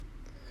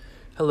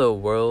Hello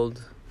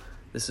world,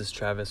 this is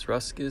Travis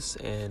Ruskus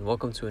and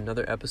welcome to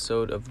another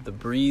episode of the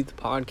Breathe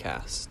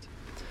podcast.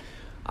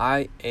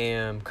 I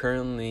am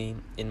currently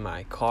in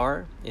my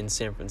car in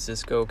San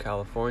Francisco,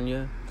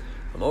 California.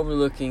 I'm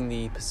overlooking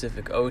the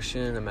Pacific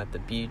Ocean, I'm at the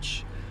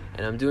beach,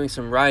 and I'm doing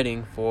some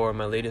writing for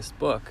my latest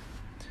book.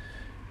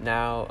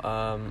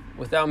 Now,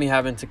 without me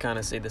having to kind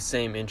of say the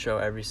same intro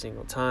every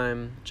single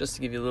time, just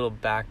to give you a little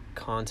back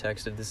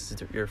context if this is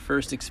your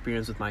first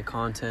experience with my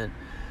content,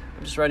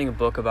 I'm just writing a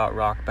book about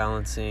rock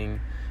balancing,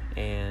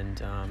 and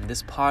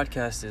this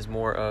podcast is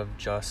more of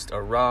just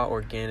a raw,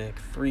 organic,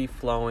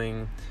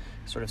 free-flowing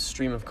sort of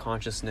stream of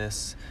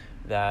consciousness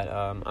that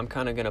I'm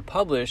kind of going to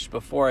publish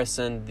before I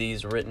send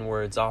these written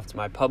words off to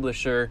my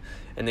publisher,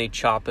 and they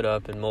chop it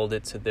up and mold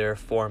it to their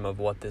form of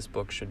what this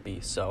book should be.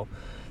 So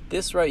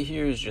this right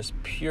here is just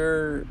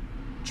pure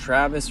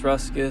Travis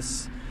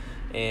Ruskus,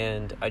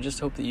 and I just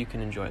hope that you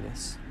can enjoy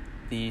this.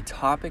 The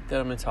topic that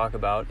I'm going to talk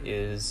about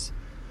is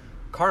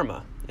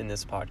karma in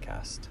this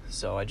podcast.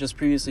 So I just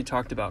previously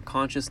talked about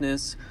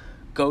consciousness.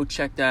 Go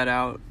check that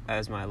out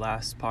as my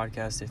last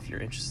podcast if you're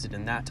interested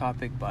in that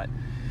topic. But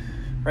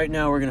right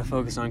now we're going to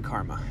focus on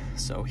karma.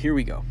 So here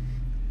we go.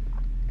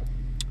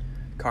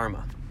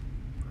 Karma.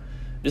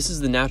 This is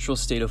the natural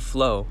state of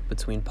flow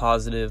between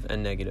positive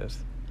and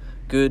negative,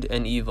 good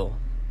and evil,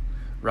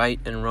 right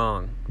and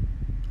wrong.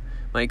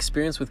 My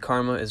experience with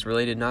karma is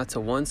related not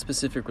to one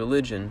specific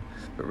religion,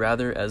 but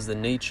rather as the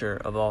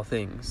nature of all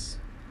things.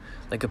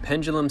 Like a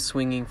pendulum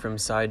swinging from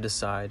side to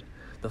side,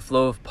 the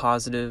flow of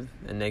positive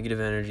and negative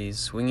energies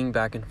swinging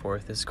back and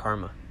forth is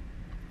karma.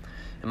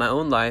 In my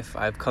own life,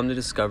 I have come to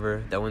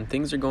discover that when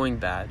things are going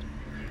bad,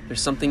 there's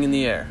something in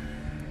the air.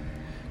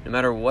 No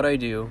matter what I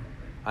do,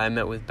 I am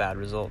met with bad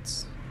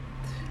results.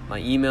 My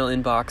email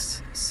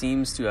inbox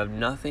seems to have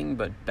nothing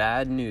but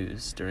bad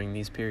news during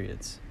these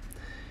periods.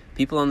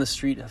 People on the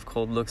street have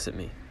cold looks at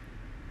me.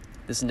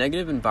 This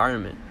negative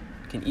environment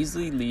can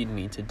easily lead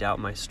me to doubt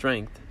my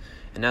strength,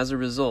 and as a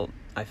result,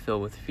 I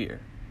fill with fear.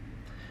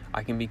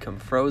 I can become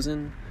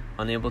frozen,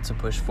 unable to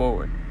push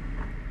forward.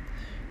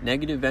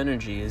 Negative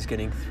energy is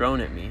getting thrown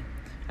at me,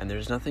 and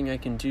there's nothing I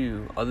can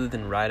do other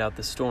than ride out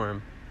the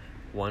storm,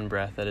 one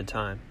breath at a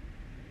time.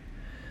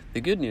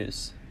 The good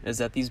news is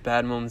that these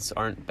bad moments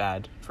aren't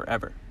bad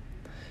forever.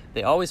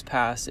 They always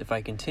pass if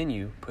I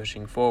continue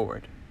pushing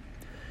forward.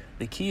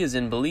 The key is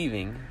in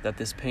believing that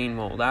this pain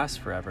won't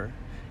last forever,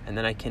 and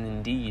that I can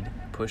indeed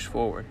push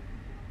forward.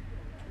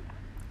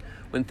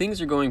 When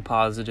things are going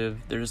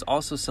positive, there's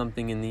also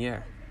something in the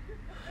air.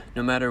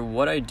 No matter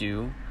what I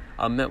do,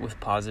 I'm met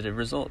with positive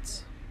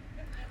results.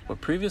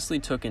 What previously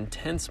took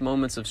intense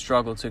moments of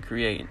struggle to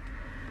create,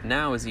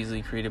 now is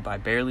easily created by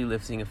barely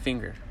lifting a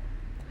finger.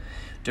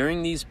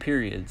 During these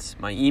periods,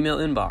 my email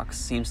inbox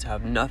seems to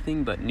have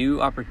nothing but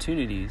new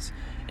opportunities,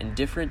 and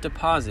different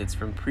deposits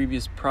from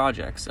previous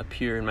projects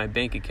appear in my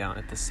bank account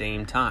at the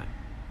same time.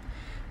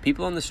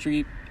 People on the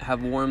street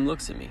have warm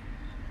looks at me.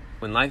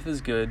 When life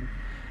is good,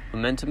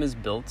 momentum is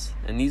built,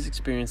 and these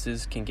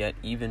experiences can get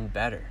even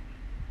better.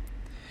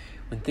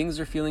 When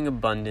things are feeling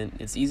abundant,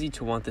 it's easy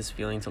to want this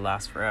feeling to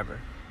last forever.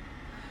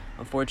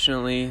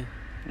 Unfortunately,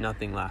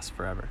 nothing lasts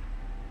forever.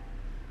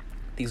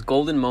 These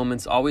golden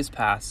moments always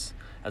pass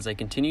as I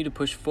continue to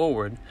push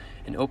forward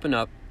and open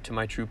up to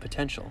my true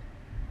potential.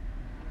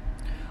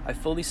 I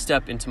fully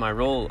step into my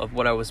role of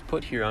what I was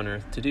put here on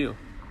earth to do.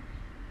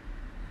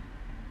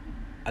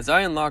 As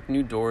I unlock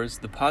new doors,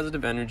 the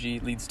positive energy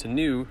leads to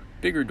new,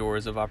 bigger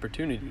doors of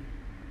opportunity.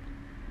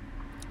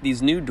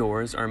 These new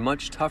doors are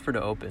much tougher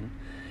to open,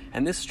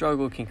 and this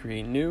struggle can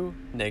create new,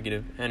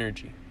 negative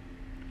energy.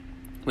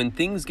 When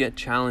things get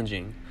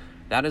challenging,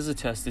 that is a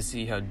test to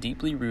see how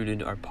deeply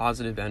rooted our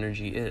positive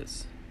energy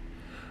is.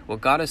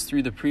 What got us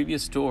through the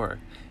previous door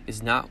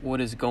is not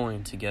what is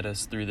going to get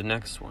us through the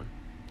next one.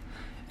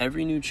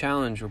 Every new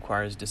challenge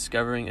requires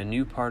discovering a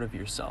new part of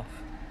yourself.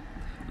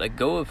 Let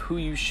go of who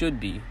you should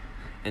be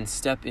and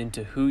step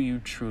into who you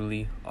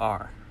truly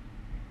are.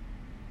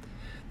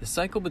 The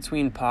cycle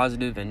between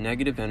positive and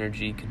negative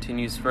energy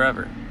continues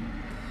forever.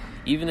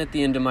 Even at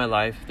the end of my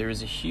life, there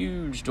is a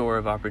huge door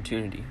of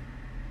opportunity,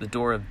 the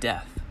door of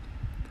death.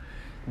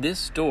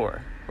 This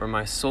door, where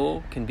my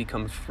soul can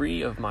become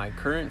free of my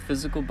current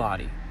physical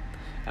body,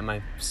 and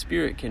my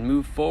spirit can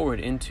move forward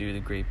into the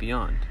great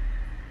beyond.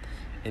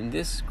 In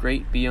this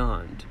great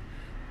beyond,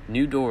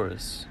 new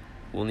doors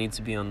will need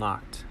to be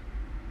unlocked.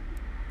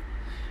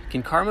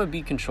 Can karma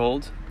be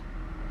controlled?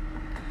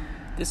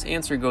 This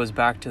answer goes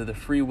back to the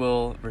free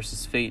will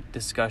versus fate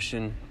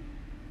discussion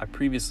I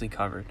previously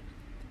covered.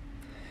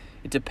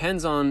 It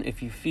depends on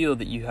if you feel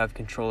that you have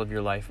control of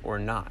your life or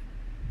not.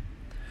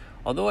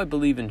 Although I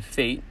believe in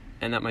fate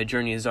and that my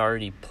journey is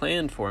already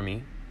planned for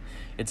me,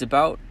 it's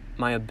about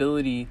my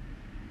ability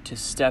to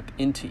step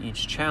into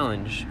each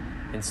challenge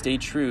and stay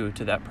true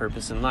to that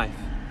purpose in life.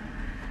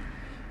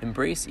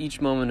 Embrace each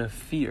moment of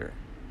fear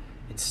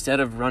instead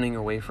of running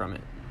away from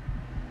it.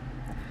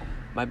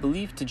 My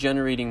belief to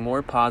generating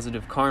more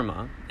positive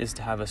karma is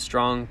to have a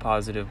strong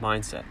positive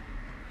mindset.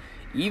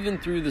 Even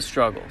through the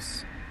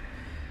struggles,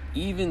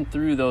 even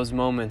through those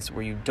moments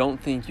where you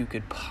don't think you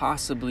could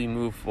possibly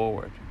move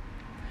forward,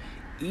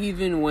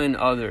 even when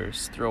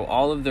others throw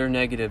all of their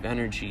negative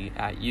energy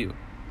at you.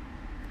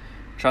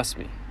 Trust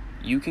me,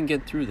 you can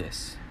get through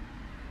this,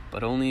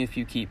 but only if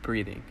you keep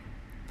breathing.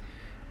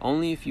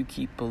 Only if you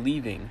keep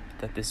believing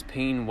that this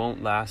pain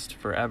won't last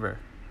forever.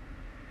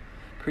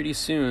 Pretty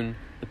soon,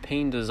 the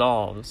pain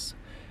dissolves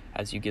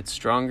as you get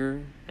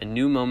stronger and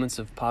new moments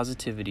of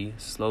positivity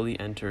slowly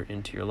enter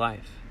into your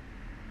life.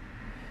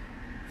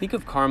 Think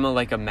of karma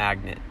like a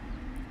magnet.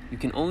 You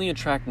can only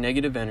attract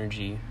negative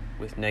energy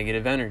with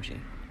negative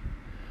energy.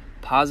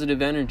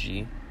 Positive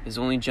energy is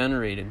only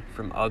generated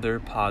from other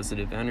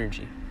positive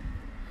energy.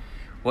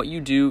 What you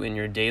do in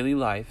your daily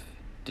life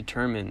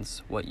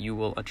determines what you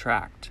will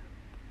attract.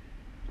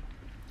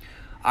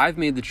 I've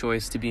made the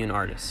choice to be an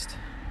artist.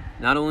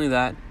 Not only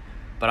that,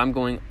 but I'm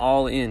going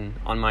all in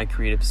on my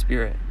creative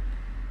spirit.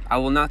 I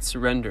will not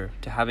surrender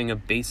to having a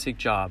basic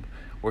job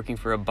working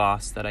for a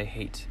boss that I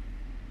hate.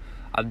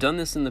 I've done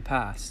this in the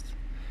past,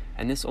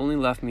 and this only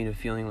left me to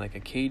feeling like a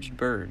caged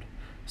bird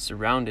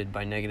surrounded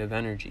by negative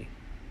energy.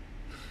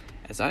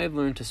 As I have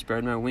learned to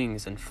spread my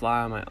wings and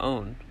fly on my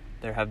own,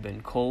 there have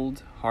been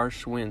cold,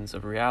 harsh winds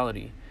of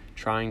reality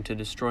trying to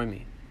destroy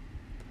me.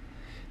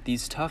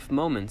 These tough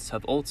moments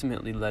have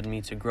ultimately led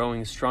me to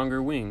growing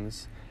stronger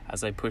wings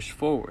as I push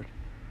forward.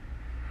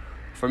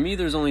 For me,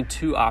 there's only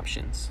two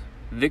options: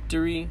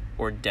 victory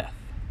or death.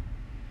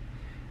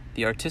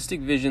 The artistic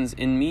visions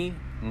in me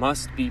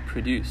must be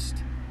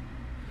produced.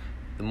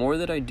 The more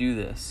that I do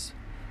this,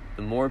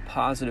 the more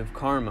positive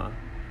karma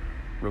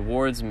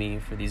rewards me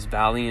for these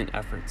valiant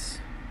efforts.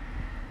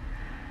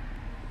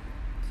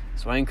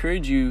 So I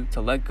encourage you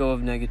to let go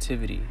of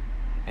negativity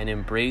and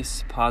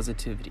embrace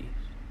positivity.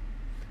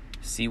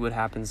 See what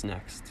happens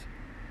next.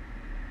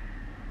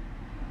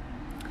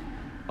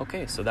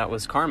 Okay, so that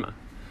was karma.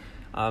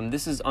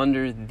 This is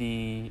under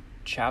the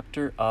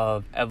chapter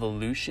of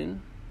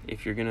evolution.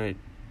 If you're going to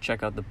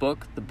check out the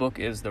book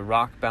is The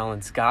Rock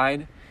Balance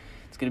Guide.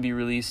 It's going to be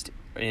released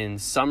in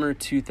summer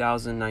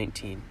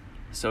 2019.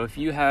 So if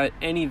you had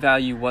any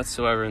value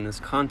whatsoever in this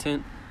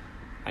content,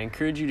 I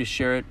encourage you to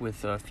share it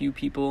with a few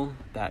people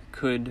that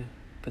could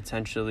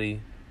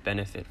potentially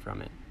benefit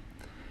from it.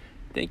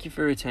 Thank you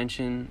for your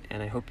attention,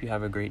 and I hope you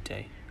have a great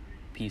day.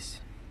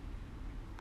 Peace.